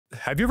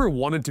have you ever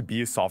wanted to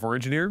be a software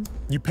engineer?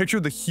 You picture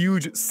the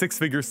huge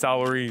six-figure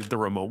salary, the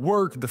remote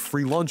work, the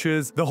free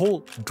lunches, the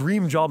whole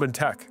dream job in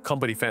tech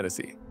company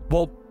fantasy.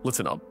 Well,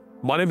 listen up.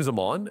 My name is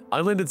Aman.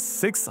 I landed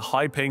 6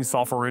 high-paying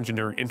software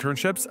engineering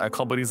internships at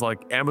companies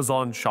like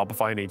Amazon,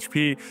 Shopify, and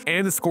HP,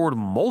 and scored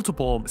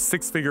multiple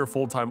six-figure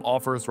full-time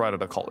offers right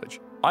out of college.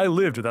 I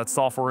lived that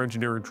software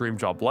engineering dream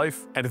job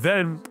life, and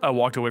then I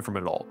walked away from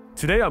it all.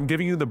 Today, I'm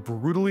giving you the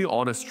brutally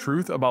honest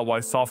truth about why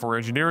software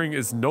engineering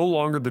is no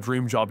longer the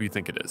dream job you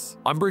think it is.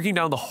 I'm breaking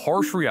down the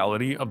harsh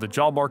reality of the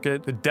job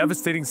market, the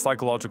devastating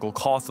psychological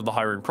cost of the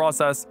hiring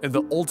process, and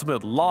the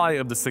ultimate lie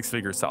of the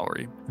six-figure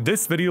salary.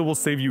 This video will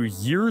save you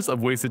years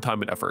of wasted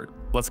time and effort.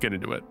 Let's get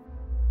into it.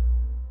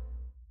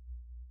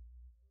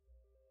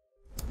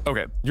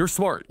 Okay, you're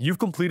smart. You've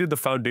completed the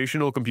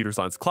foundational computer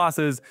science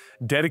classes,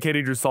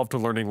 dedicated yourself to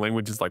learning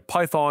languages like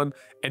Python,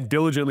 and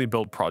diligently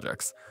built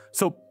projects.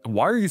 So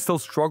why are you still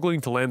struggling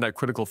to land that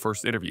critical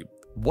first interview?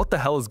 What the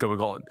hell is going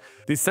on?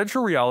 The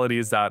essential reality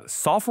is that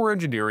software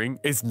engineering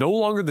is no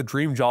longer the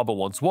dream job it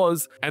once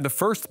was, and the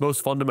first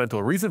most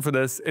fundamental reason for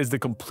this is the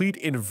complete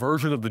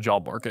inversion of the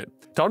job market.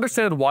 To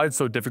understand why it's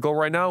so difficult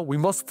right now, we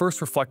must first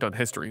reflect on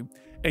history.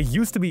 It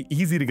used to be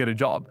easy to get a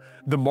job.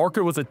 The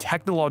market was a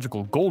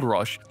technological gold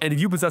rush, and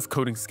if you possessed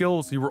coding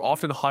skills, you were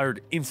often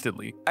hired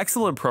instantly.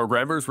 Excellent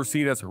programmers were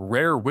seen as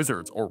rare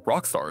wizards or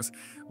rock stars,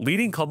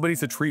 leading companies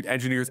to treat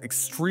engineers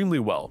extremely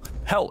well.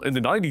 Hell, in the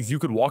 90s, you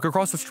could walk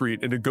across the street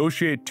and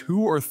negotiate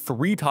 2 or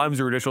 3 times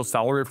your initial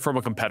salary from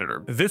a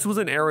competitor. This was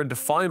an era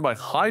defined by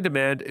high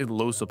demand and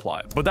low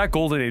supply. But that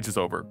golden age is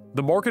over.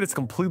 The market is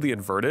completely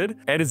inverted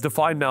and is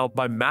defined now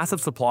by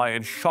massive supply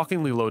and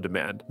shockingly low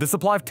demand. The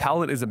supply of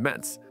talent is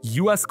immense.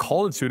 US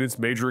college students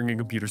majoring in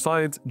computer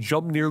science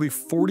jumped nearly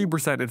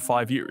 40% in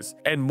 5 years,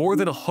 and more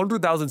than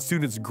 100,000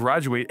 students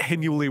graduate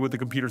annually with a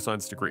computer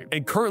science degree.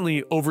 And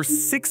currently, over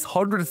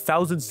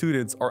 600,000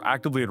 students are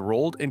actively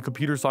enrolled in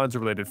computer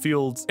science-related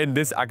fields in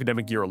this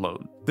academic year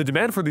alone. The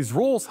demand for these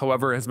roles,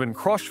 however, has been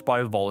crushed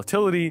by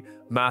volatility,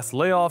 mass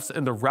layoffs,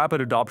 and the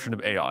rapid adoption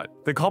of AI.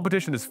 The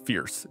competition is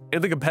fierce.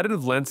 In the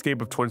competitive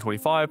landscape of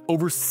 2025,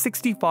 over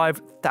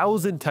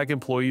 65,000 tech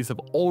employees have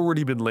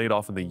already been laid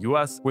off in the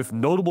US, with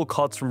notable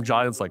cuts from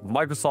giants like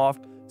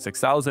Microsoft,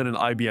 6,000, and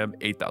IBM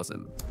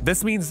 8,000.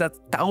 This means that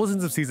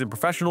thousands of seasoned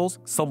professionals,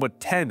 some with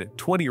 10,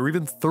 20, or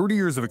even 30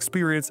 years of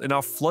experience, are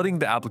now flooding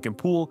the applicant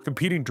pool,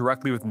 competing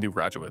directly with new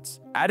graduates.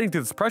 Adding to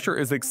this pressure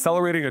is the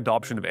accelerating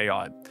adoption of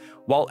AI.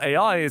 While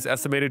AI is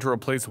estimated to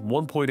replace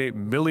 1.8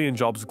 million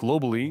jobs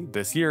globally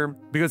this year,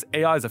 because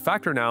AI is a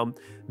factor now,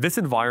 this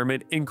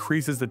environment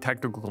increases the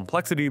technical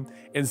complexity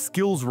and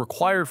skills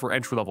required for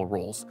entry-level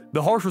roles.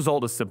 The harsh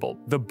result is simple.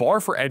 The bar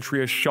for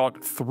entry has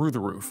shot through the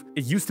roof.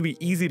 It used to be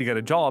easy to get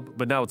a job,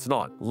 but now it's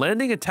not.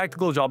 Landing a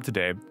technical job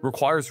today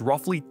requires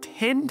roughly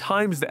 10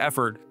 times the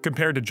effort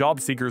compared to job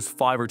seekers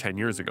 5 or 10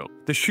 years ago.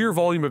 The sheer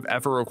volume of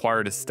effort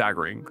required is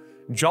staggering.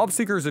 Job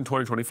seekers in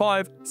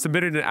 2025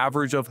 submitted an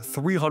average of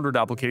 300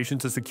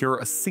 applications to secure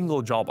a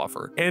single job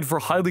offer. And for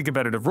highly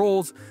competitive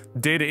roles,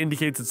 data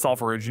indicates that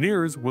software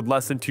engineers with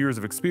less than 2 years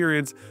of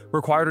experience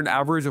required an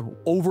average of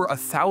over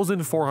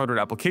 1,400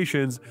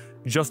 applications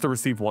just to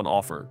receive one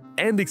offer.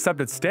 And the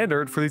accepted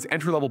standard for these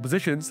entry-level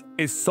positions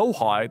is so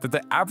high that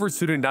the average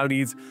student now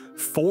needs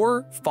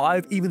 4,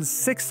 5, even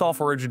 6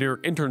 software engineer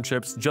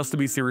internships just to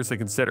be seriously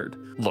considered.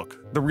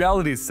 Look, the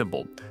reality is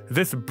simple.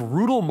 This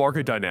brutal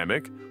market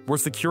dynamic, where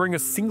securing a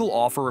single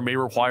offer may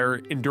require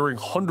enduring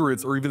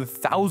hundreds or even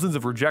thousands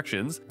of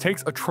rejections,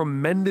 takes a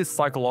tremendous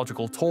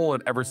psychological toll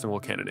on every single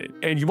candidate.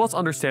 And you must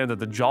understand that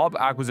the job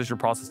acquisition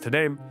process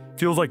today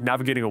feels like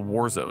navigating a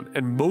war zone,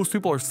 and most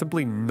people are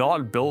simply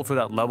not built for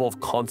that level of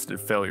constant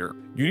failure.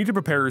 You need to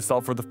prepare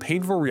yourself for the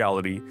painful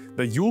reality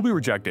that you will be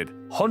rejected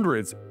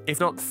hundreds, if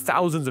not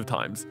thousands of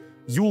times.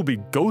 You will be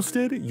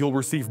ghosted, you'll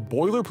receive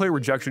boilerplate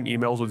rejection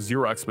emails with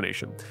zero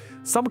explanation.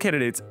 Some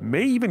candidates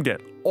may even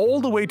get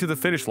all the way to the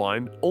finish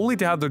line only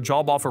to have their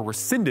job offer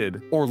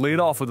rescinded or laid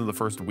off within the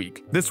first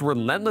week. This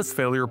relentless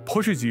failure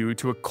pushes you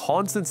to a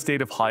constant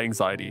state of high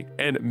anxiety,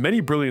 and many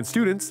brilliant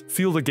students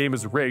feel the game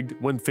is rigged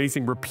when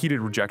facing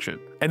repeated rejection.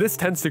 And this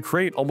tends to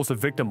create almost a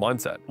victim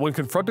mindset. When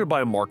confronted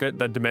by a market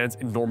that demands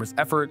enormous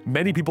effort,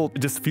 many people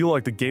just feel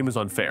like the game is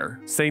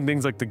unfair, saying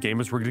things like the game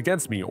is rigged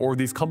against me or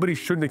these companies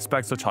shouldn't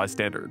expect such high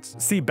standards.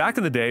 See, back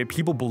in the day,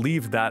 people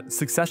believed that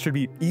success should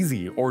be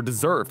easy or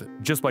deserved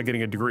just by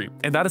getting a degree,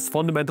 and that is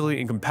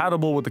fundamentally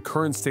incompatible with the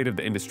current state of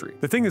the industry.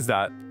 The thing is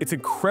that it's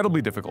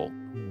incredibly difficult,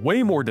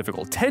 way more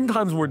difficult, 10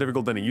 times more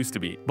difficult than it used to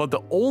be. But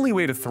the only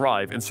way to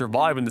thrive and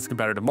survive in this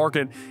competitive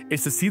market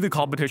is to see the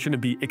competition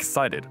and be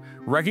excited,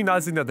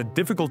 recognizing that the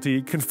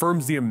difficulty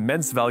confirms the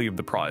immense value of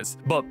the prize.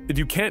 But if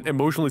you can't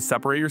emotionally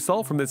separate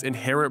yourself from this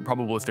inherent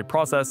probabilistic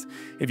process,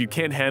 if you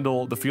can't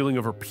handle the feeling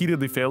of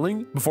repeatedly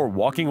failing before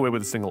walking away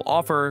with a single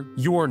offer,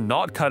 you are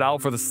not cut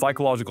out for the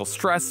psychological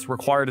stress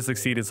required to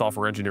succeed in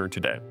software engineering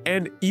today.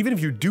 And even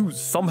if you do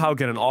somehow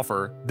get an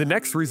offer, the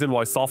next reason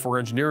why software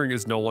engineering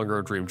is no longer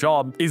a dream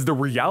job is the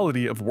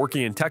reality of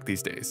working in tech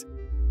these days.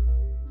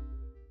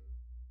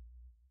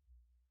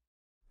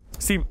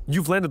 See,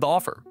 you've landed the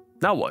offer.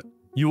 Now what?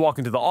 You walk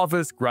into the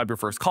office, grab your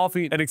first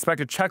coffee, and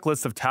expect a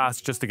checklist of tasks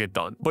just to get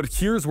done. But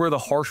here's where the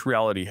harsh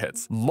reality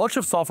hits. Much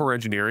of software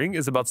engineering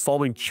is about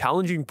solving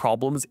challenging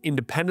problems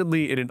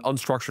independently in an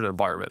unstructured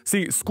environment.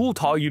 See, school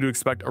taught you to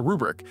expect a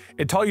rubric.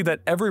 It taught you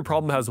that every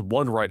problem has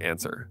one right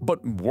answer.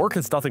 But work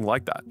is nothing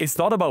like that. It's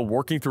not about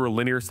working through a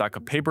linear stack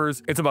of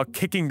papers, it's about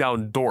kicking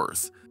down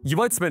doors. You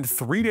might spend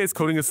 3 days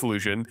coding a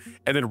solution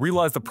and then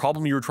realize the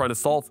problem you were trying to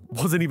solve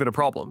wasn't even a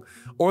problem,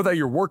 or that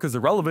your work is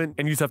irrelevant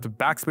and you just have to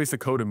backspace the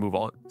code and move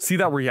on. See,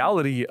 that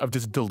reality of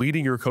just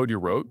deleting your code you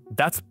wrote,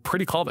 that's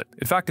pretty common.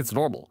 In fact, it's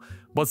normal.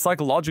 But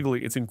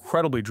psychologically, it's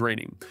incredibly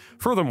draining.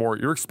 Furthermore,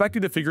 you're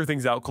expected to figure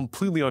things out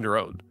completely on your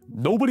own.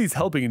 Nobody's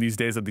helping in these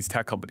days at these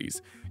tech companies.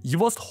 You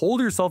must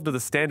hold yourself to the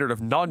standard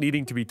of not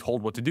needing to be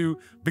told what to do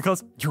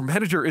because your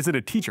manager isn't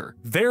a teacher.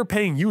 They're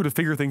paying you to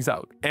figure things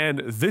out. And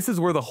this is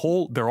where the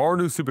whole "there are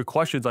no stupid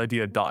questions"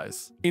 idea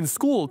dies. In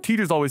school,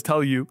 teachers always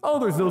tell you, oh,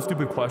 there's no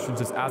stupid questions,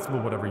 just ask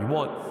them whatever you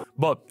want.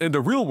 But in the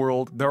real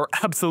world, there are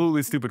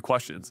absolutely stupid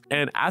questions.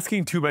 And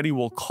asking too many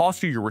will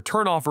cost you your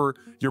return offer,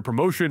 your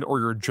promotion, or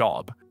your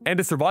job. And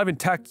to survive in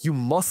tech, you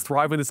must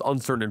thrive in this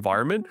uncertain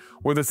environment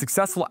where the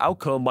successful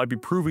outcome might be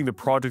proving the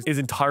project is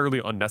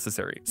entirely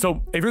unnecessary.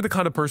 So if you're the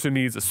kind of person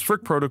who needs a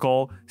strict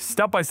protocol,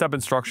 step-by-step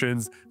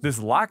instructions, this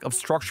lack of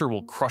structure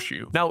will crush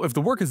you. Now, if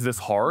the work is this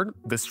hard,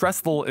 this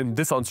stressful, and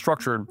this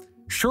unstructured,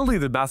 surely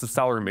the massive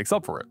salary makes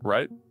up for it,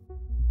 right?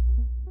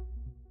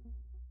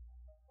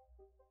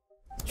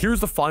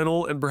 Here's the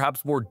final and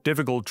perhaps more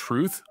difficult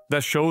truth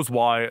that shows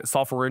why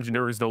software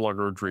engineering is no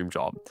longer a dream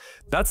job.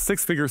 That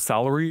six-figure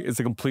salary is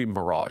a complete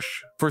mirage.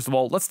 First of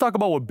all, let's talk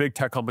about what big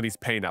tech companies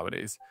pay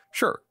nowadays.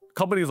 Sure,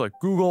 companies like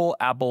Google,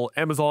 Apple,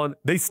 Amazon,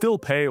 they still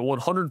pay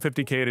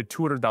 $150K to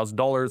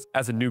 $200,000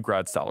 as a new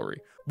grad salary,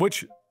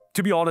 which,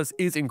 to be honest,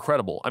 is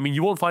incredible. I mean,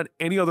 you won't find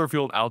any other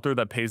field out there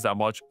that pays that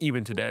much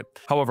even today.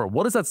 However,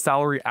 what does that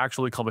salary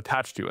actually come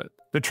attached to it?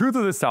 The truth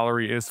of this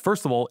salary is,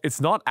 first of all,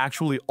 it's not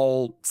actually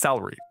all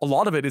salary. A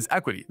lot of it is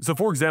equity. So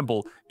for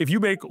example, if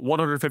you make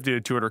 $150 to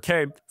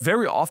 $200K,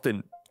 very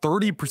often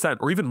 30%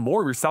 or even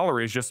more of your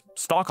salary is just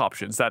stock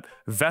options that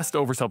vest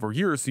over several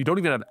years, so you don't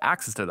even have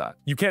access to that.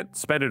 You can't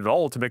spend it at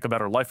all to make a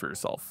better life for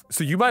yourself.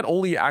 So you might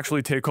only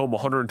actually take home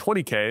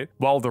 $120K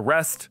while the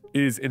rest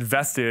is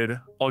invested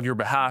on your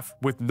behalf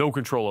with no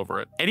control over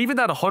it. And even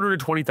that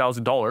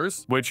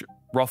 $120,000, which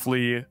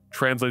roughly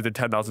translates to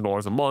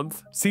 $10,000 a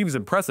month, seems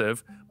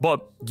impressive,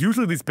 but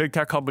usually these big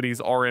tech companies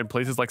are in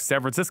places like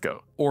San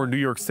Francisco or New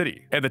York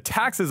City, and the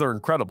taxes are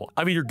incredible.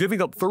 I mean, you're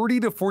giving up 30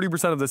 to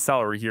 40% of the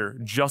salary here,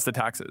 just the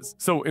taxes.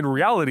 So in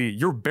reality,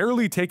 you're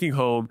barely taking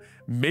home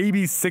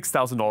maybe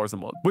 $6,000 a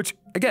month, which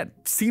again,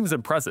 seems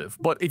impressive.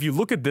 But if you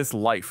look at this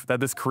life that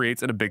this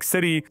creates in a big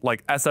city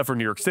like SF or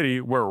New York City,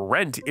 where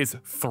rent is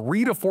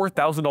 $3,000 to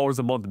 $4,000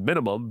 a month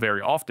minimum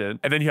very often,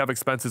 and then you have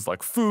expenses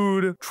like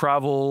food,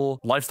 travel,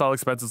 lifestyle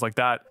expenses like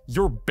that,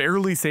 you're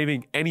barely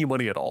saving any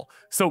money at all.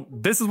 So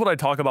this is what I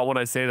talk about when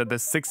I say that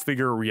this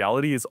six-figure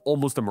reality is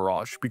almost a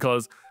mirage,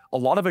 because a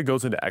lot of it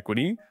goes into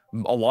equity,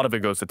 a lot of it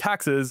goes to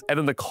taxes, and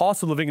then the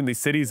cost of living in these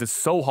cities is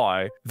so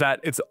high that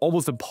it's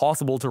almost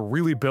impossible to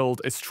really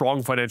build a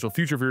strong financial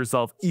future for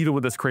yourself, even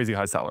with this crazy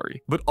high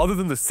salary. But other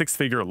than the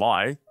six-figure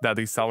lie that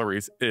these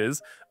salaries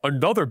is,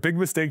 another big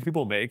mistake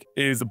people make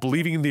is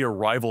believing in the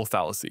arrival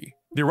fallacy.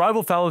 The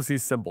arrival fallacy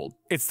is simple.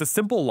 It's the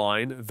simple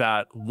line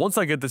that once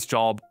I get this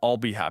job, I'll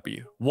be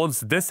happy.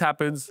 Once this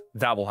happens,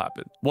 that will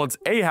happen. Once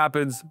A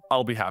happens,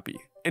 I'll be happy.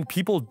 And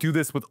people do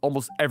this with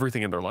almost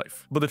everything in their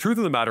life. But the truth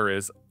of the matter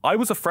is, I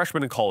was a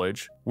freshman in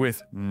college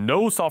with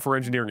no software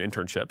engineering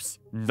internships,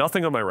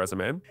 nothing on my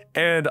resume,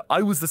 and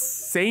I was the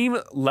same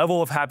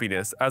level of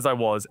happiness as I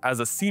was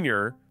as a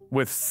senior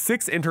with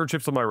 6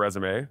 internships on my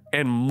resume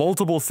and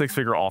multiple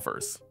six-figure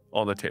offers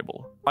on the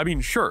table. I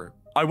mean, sure,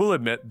 I will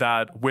admit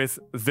that with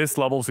this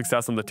level of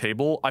success on the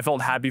table, I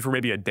felt happy for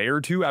maybe a day or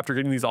two after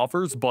getting these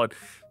offers, but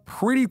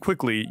pretty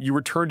quickly, you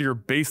return to your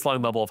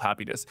baseline level of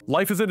happiness.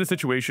 Life isn't a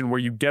situation where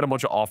you get a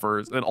bunch of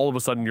offers and all of a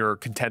sudden you're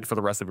content for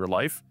the rest of your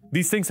life.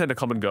 These things tend to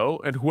come and go,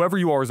 and whoever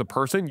you are as a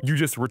person, you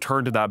just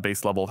return to that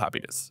base level of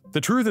happiness. The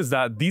truth is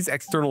that these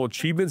external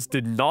achievements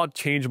did not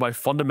change my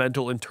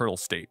fundamental internal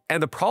state.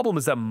 And the problem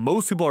is that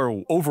most people are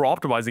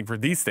over-optimizing for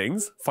these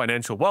things,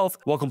 financial wealth,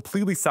 while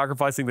completely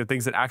sacrificing the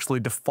things that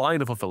actually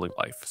define a fulfilling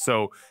life.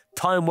 So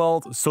time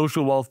wealth,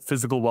 social wealth,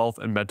 physical wealth,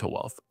 and mental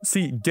wealth.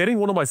 See, getting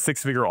one of my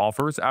six-figure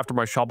offers after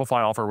my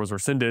Shopify offer was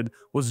rescinded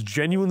was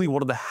genuinely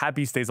one of the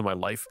happiest days of my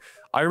life.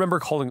 I remember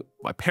calling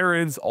my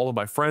parents, all of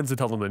my friends to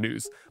tell them the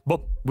news.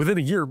 But within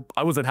a year,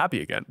 I was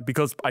unhappy again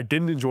because I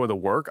didn't enjoy the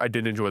work, I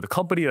didn't enjoy the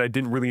company, and I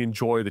didn't really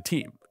enjoy the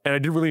team. And I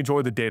didn't really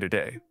enjoy the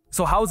day-to-day.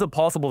 So how is it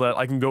possible that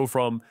I can go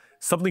from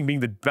something being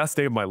the best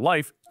day of my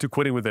life to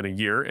quitting within a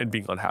year and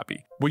being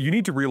unhappy? What you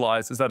need to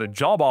realize is that a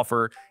job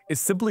offer is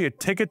simply a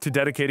ticket to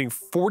dedicating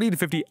 40 to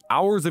 50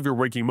 hours of your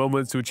waking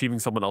moments to achieving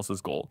someone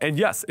else's goal. And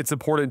yes, it's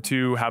important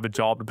to have a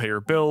job to pay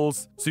your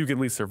bills so you can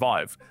at least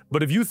survive.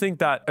 But if you think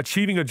that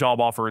achieving a job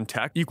offer in tech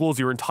tech equals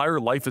your entire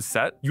life is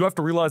set, you have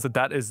to realize that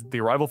that is the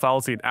arrival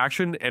fallacy in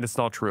action, and it's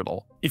not true at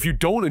all. If you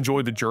don't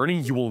enjoy the journey,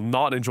 you will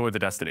not enjoy the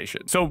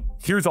destination. So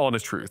here's the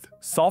honest truth.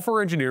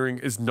 Software engineering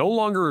is no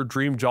longer a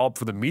dream job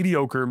for the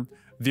mediocre,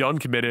 the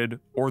uncommitted,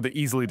 or the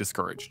easily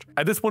discouraged.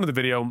 At this point of the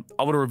video,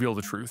 I want to reveal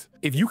the truth.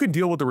 If you can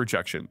deal with the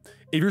rejection,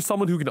 if you're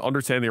someone who can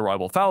understand the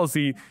arrival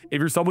fallacy, if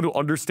you're someone who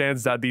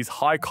understands that these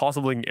high cost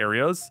of living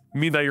areas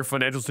mean that your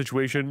financial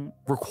situation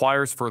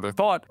requires further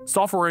thought,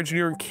 software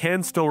engineering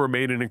can still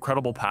remain an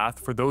incredible path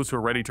for those who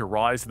are ready to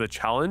rise to the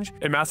challenge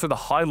and master the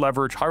high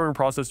leverage hiring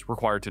process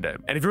required today.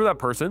 And if you're that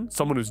person,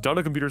 someone who's done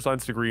a computer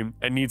science degree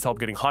and needs help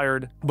getting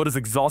hired, but is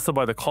exhausted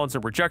by the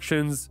constant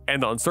rejections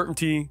and the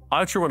uncertainty,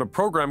 I actually run a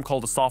program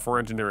called the Software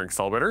Engineering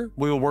Accelerator,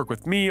 where you'll work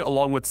with me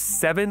along with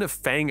 7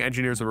 FANG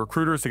engineers and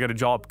recruiters to get a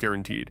job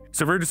guaranteed.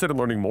 So if you're interested in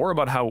learning more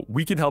about how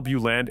we can help you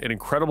land an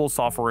incredible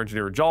software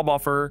engineer job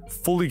offer,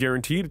 fully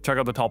guaranteed, check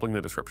out the top link in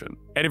the description.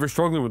 And if you're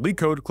struggling with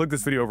LeetCode, click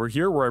this video over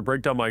here where I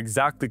break down my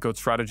exact LeetCode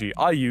strategy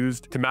I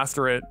used to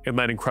master it and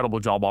land incredible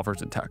job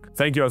offers in tech.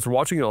 Thank you guys for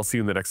watching, and I'll see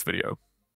you in the next video.